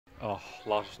Oh,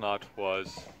 last night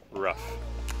was rough.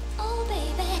 Oh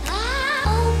baby,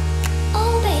 oh,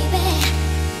 oh baby,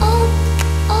 oh,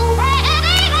 oh baby,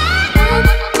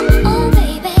 oh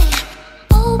baby,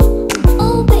 oh,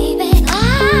 oh baby,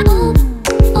 oh,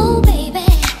 oh baby,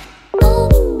 oh,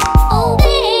 oh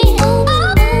baby,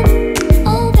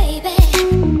 oh baby,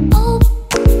 oh,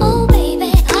 oh baby,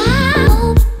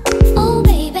 oh, oh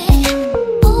baby,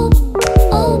 oh,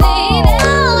 oh baby,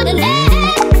 oh the land,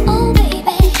 oh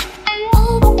baby,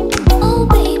 oh, oh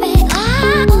baby, oh, oh baby, oh,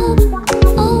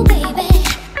 oh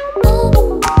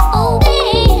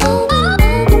baby,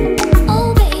 oh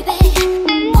baby,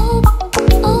 oh,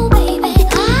 oh baby,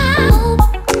 oh,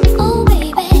 oh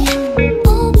baby,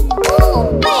 oh, oh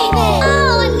baby,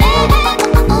 oh land,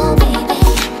 oh baby,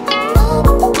 oh,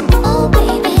 oh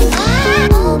baby, oh,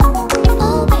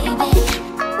 oh baby,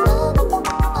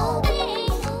 oh baby.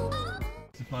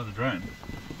 Let's fly the drone.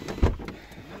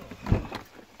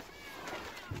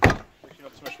 Actually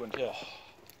not so much wind here.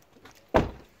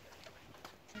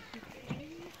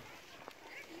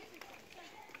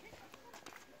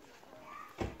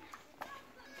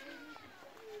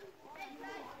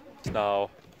 It's now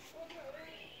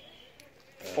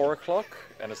 4 o'clock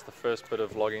and it's the first bit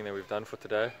of vlogging that we've done for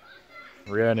today.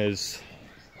 Rian is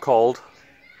cold.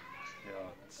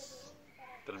 Yeah,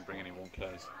 didn't bring any warm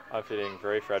clothes. I'm feeling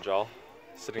very fragile,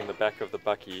 sitting in the back of the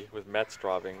bucky with Matt's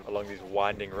driving along these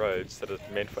winding roads that are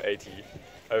meant for 80,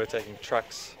 overtaking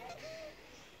trucks.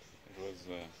 It was,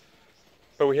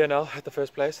 But we're here now at the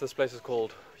first place. This place is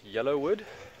called Yellowwood,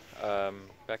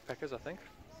 Backpackers I think.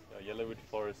 Yellowwood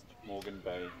Forest, Morgan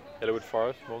Bay. Yellowwood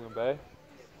Forest, Morgan Bay.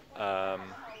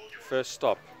 First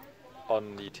stop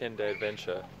on the 10-day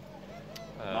adventure.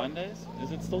 9 days?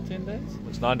 Is it still 10 days?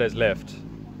 It's 9 days left.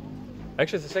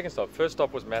 Actually, it's the second stop. First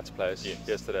stop was Matt's place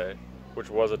yesterday,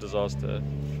 which was a disaster.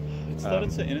 It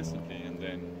started so innocently and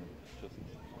then just,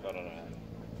 I don't know.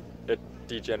 It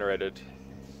degenerated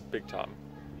big time.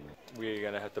 We're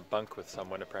going to have to bunk with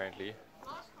someone apparently.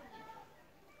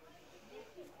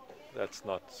 That's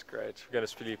not great. We're going to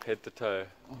sleep head to toe.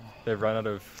 They've run out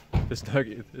of...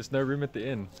 There's no room at the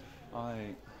inn.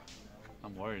 I'm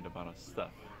worried about our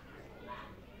stuff.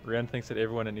 Rian thinks that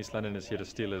everyone in East London is here to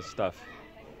steal his stuff.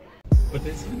 But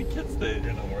there's so many kids there.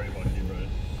 You're not worried about you, bro.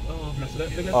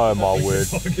 Oh my word,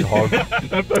 dog.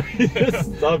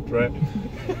 Stop, bro.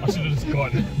 I should have just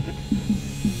gone.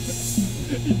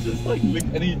 He just like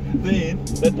looked, and then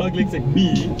that dog looks at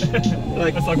me.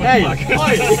 Like, It's like, what hey, the fuck?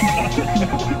 hey!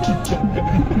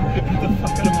 Get the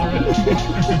fuck out of my room.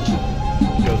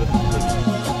 Yo, this is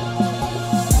really-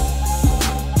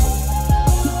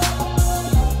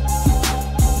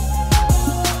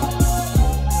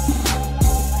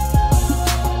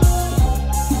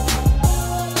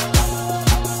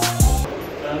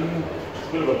 It's a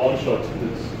bit of a long shot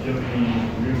because you have any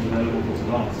rooms available for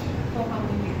tonight?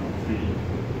 3.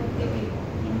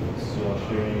 So I'm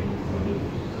sharing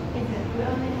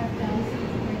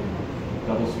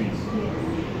double suites.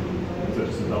 Is that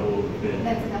just a double bed?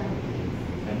 That's enough.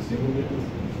 And single bed?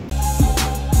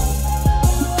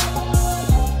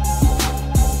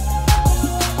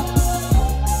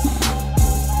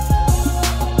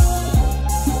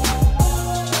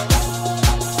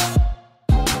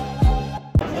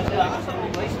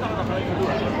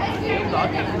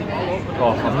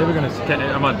 Oh, I'm never gonna.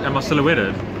 Am I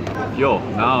silhouetted? Yo,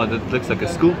 now that looks like a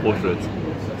school portrait.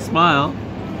 Smile.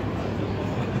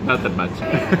 Not that much.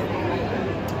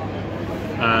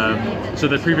 So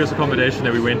the previous accommodation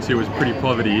that we went to was pretty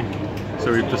poverty.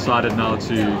 So we've decided now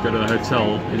to go to the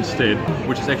hotel instead,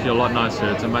 which is actually a lot nicer.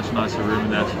 It's a much nicer room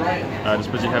than that.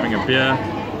 Just busy having a beer,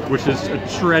 which is a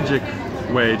tragic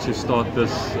way to start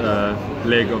this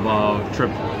leg of our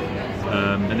trip.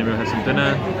 And then we'll have some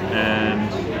dinner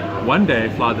and one day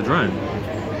fly the drone.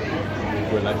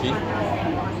 We're lucky.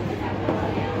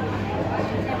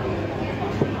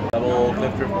 Double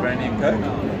Cliff Drift Brandy and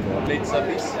Coke. Late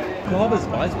suppies. Carver's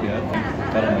Vice beer.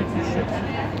 That'll make you shit.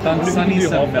 Done Sunny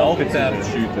some milk tab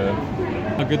shooter.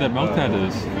 How good that milk tat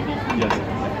is. Yes.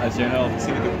 As you know, I've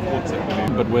seen the reports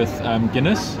at But with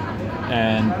Guinness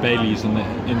and Baileys on the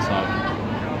inside.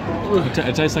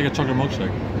 It tastes like a chocolate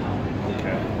milkshake.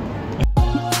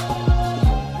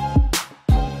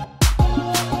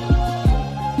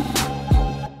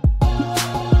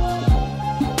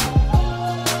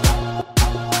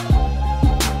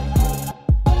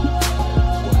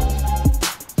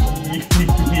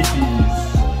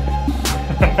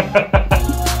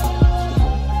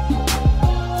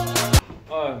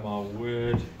 Oh my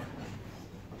word.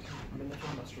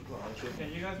 Can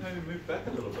you guys maybe move back a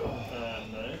little bit?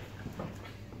 No.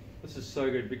 This is so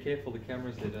good. Be careful, the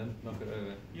camera's there, don't knock it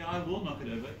over. Yeah, I will knock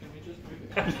it over. Can we just move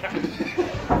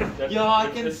it? Yeah, I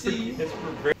can see.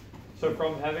 So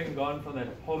from having gone from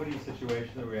that poverty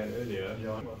situation that we had earlier,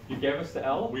 you gave us the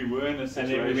L. We were in a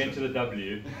situation. And then we went to the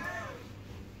W.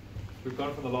 We've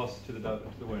gone from the loss to the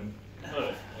win.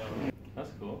 Oh, yeah.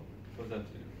 That's cool. What was that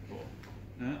for?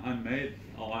 I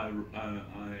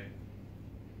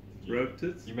roped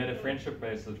it. You made a friendship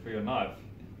bracelet for your knife.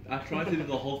 I tried to do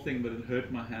the whole thing, but it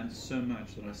hurt my hand so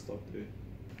much that I stopped doing.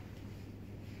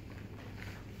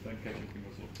 Don't catch your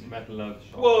fingers off me. Matt loves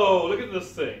sharp. Whoa, look at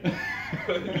this thing.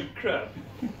 Holy crap.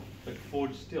 Like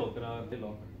forged steel, can I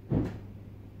lock?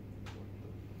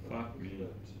 Fuck me.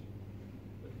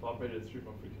 If I made it through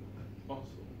my freaking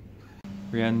muscle.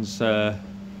 Rianne's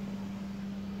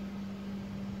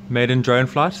maiden drone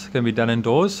flight can be done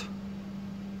indoors.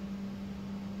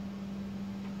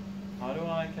 How do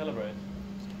I calibrate?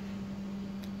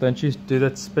 Don't you do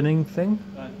that spinning thing?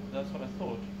 That's what I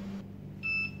thought.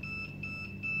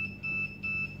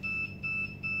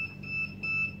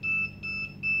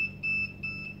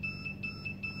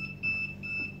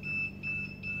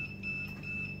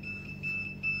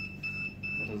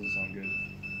 That doesn't sound good.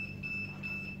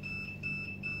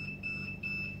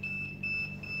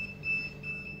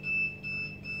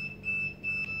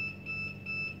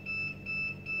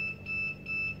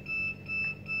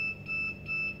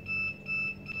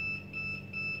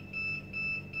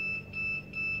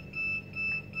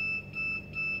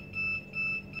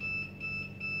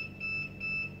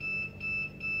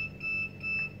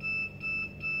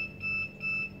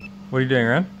 What are you doing,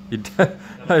 Ryan?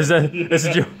 This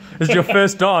is your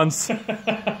first dance.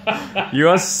 You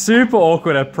are super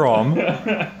awkward at prom.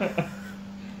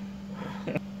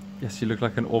 Yes, you look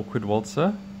like an awkward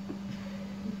waltzer.